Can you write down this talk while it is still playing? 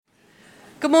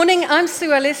Good morning, I'm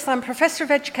Sue Ellis. I'm Professor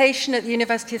of Education at the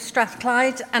University of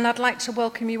Strathclyde, and I'd like to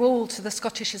welcome you all to the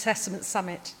Scottish Assessment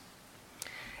Summit.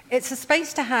 It's a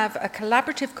space to have a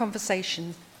collaborative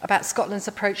conversation about Scotland's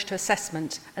approach to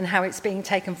assessment and how it's being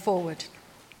taken forward.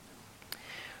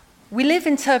 We live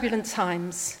in turbulent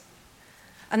times,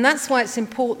 and that's why it's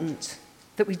important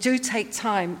that we do take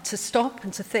time to stop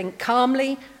and to think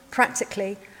calmly,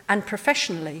 practically, and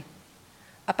professionally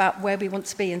about where we want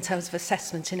to be in terms of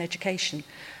assessment in education.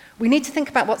 We need to think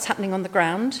about what's happening on the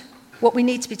ground, what we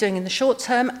need to be doing in the short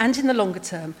term and in the longer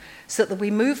term, so that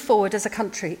we move forward as a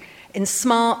country in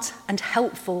smart and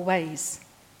helpful ways.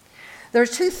 There are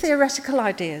two theoretical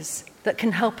ideas that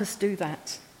can help us do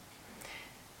that.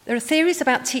 There are theories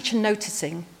about teacher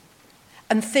noticing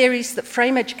and theories that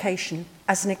frame education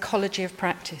as an ecology of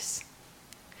practice.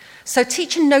 So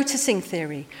teacher noticing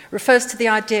theory refers to the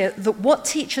idea that what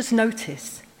teachers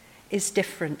notice is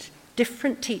different.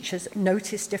 Different teachers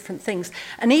notice different things.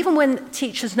 And even when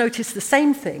teachers notice the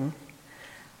same thing,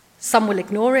 some will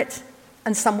ignore it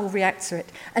and some will react to it.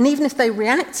 And even if they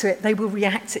react to it, they will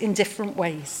react in different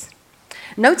ways.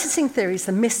 Noticing theory is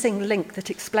the missing link that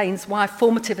explains why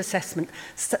formative assessment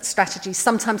strategies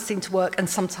sometimes seem to work and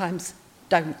sometimes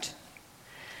don't.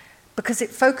 Because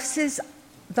it focuses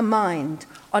the mind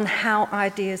on how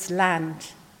ideas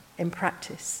land in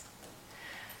practice.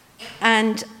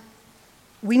 And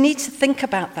we need to think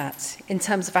about that in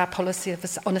terms of our policy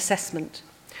on assessment.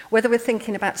 Whether we're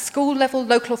thinking about school level,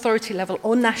 local authority level,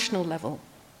 or national level,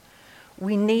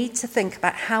 we need to think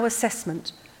about how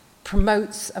assessment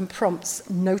promotes and prompts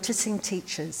noticing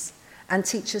teachers and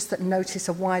teachers that notice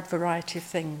a wide variety of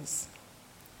things.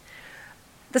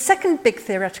 The second big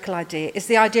theoretical idea is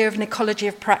the idea of an ecology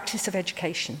of practice of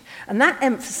education, and that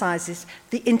emphasises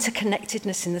the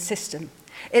interconnectedness in the system.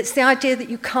 It's the idea that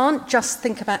you can't just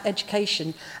think about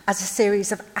education as a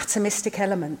series of atomistic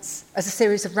elements, as a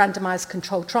series of randomised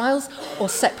controlled trials or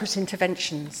separate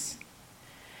interventions.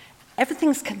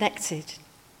 Everything's connected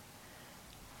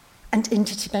and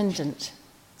interdependent.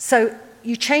 So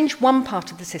you change one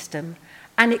part of the system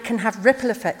and it can have ripple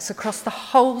effects across the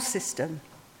whole system.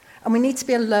 And we need to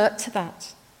be alert to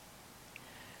that.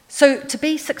 So to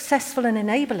be successful and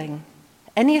enabling,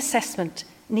 any assessment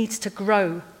needs to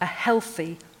grow a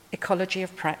healthy ecology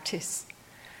of practice.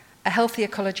 A healthy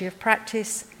ecology of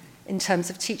practice in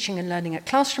terms of teaching and learning at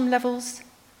classroom levels,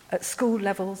 at school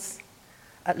levels,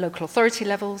 at local authority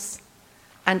levels,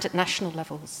 and at national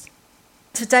levels.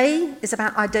 Today is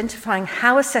about identifying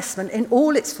how assessment in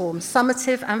all its forms,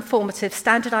 summative and formative,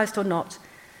 standardised or not,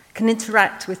 can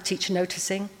interact with teacher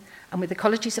noticing and with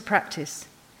ecologies of practice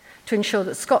to ensure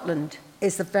that Scotland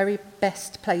is the very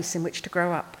best place in which to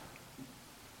grow up.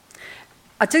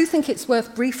 I do think it's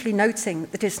worth briefly noting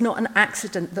that it's not an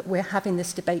accident that we're having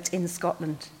this debate in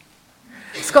Scotland.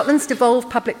 Scotland's devolved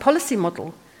public policy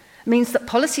model means that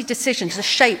policy decisions are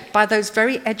shaped by those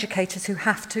very educators who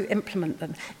have to implement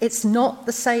them. It's not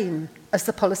the same as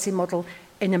the policy model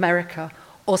in America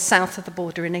or south of the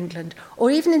border in England,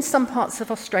 or even in some parts of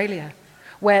Australia,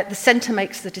 where the centre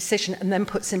makes the decision and then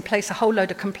puts in place a whole load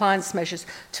of compliance measures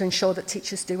to ensure that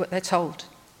teachers do what they're told.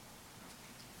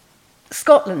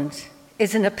 Scotland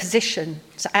is in a position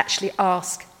to actually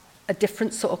ask a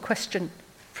different sort of question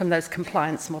from those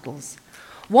compliance models.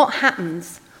 What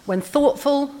happens when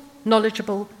thoughtful,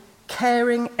 knowledgeable,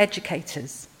 caring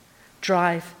educators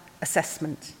drive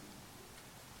assessment?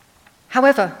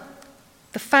 However,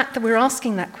 the fact that we're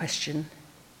asking that question,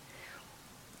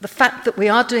 the fact that we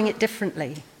are doing it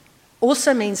differently,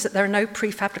 also means that there are no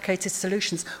prefabricated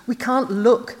solutions. We can't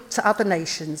look to other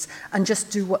nations and just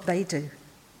do what they do.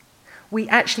 We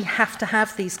actually have to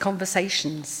have these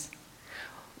conversations.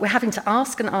 We're having to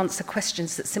ask and answer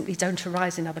questions that simply don't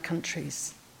arise in other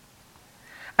countries.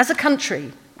 As a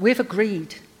country, we've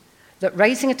agreed that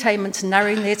raising attainment and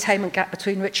narrowing the attainment gap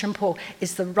between rich and poor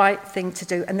is the right thing to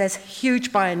do, and there's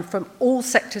huge buy-in from all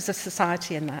sectors of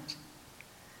society in that.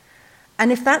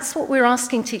 And if that's what we're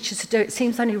asking teachers to do, it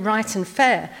seems only right and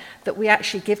fair that we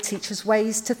actually give teachers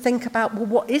ways to think about, well,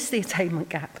 what is the attainment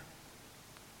gap?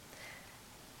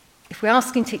 If we're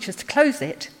asking teachers to close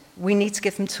it, we need to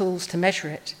give them tools to measure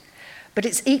it. But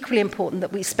it's equally important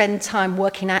that we spend time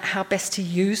working out how best to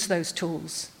use those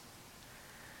tools.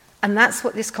 And that's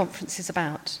what this conference is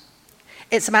about.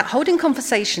 It's about holding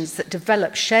conversations that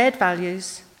develop shared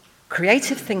values,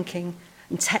 creative thinking,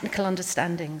 and technical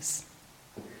understandings.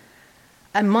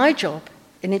 And my job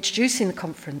in introducing the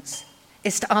conference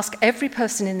is to ask every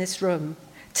person in this room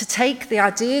to take the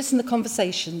ideas and the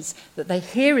conversations that they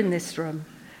hear in this room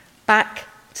back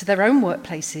to their own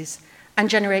workplaces and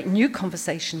generate new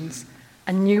conversations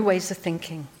and new ways of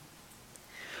thinking.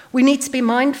 We need to be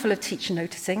mindful of teacher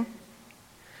noticing.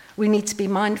 We need to be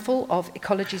mindful of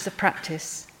ecologies of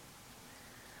practice.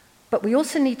 But we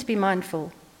also need to be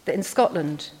mindful that in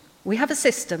Scotland, we have a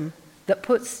system that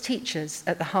puts teachers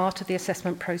at the heart of the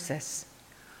assessment process.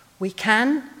 We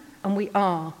can and we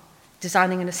are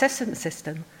designing an assessment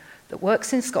system that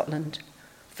works in Scotland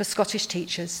for Scottish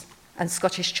teachers and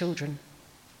Scottish children.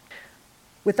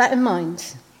 With that in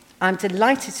mind, I'm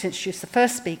delighted to introduce the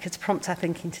first speaker to prompt our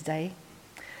thinking today,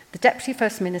 the Deputy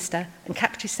First Minister and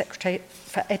Cabinet Secretary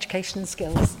for Education and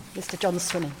Skills, Mr. John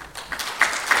Swinney.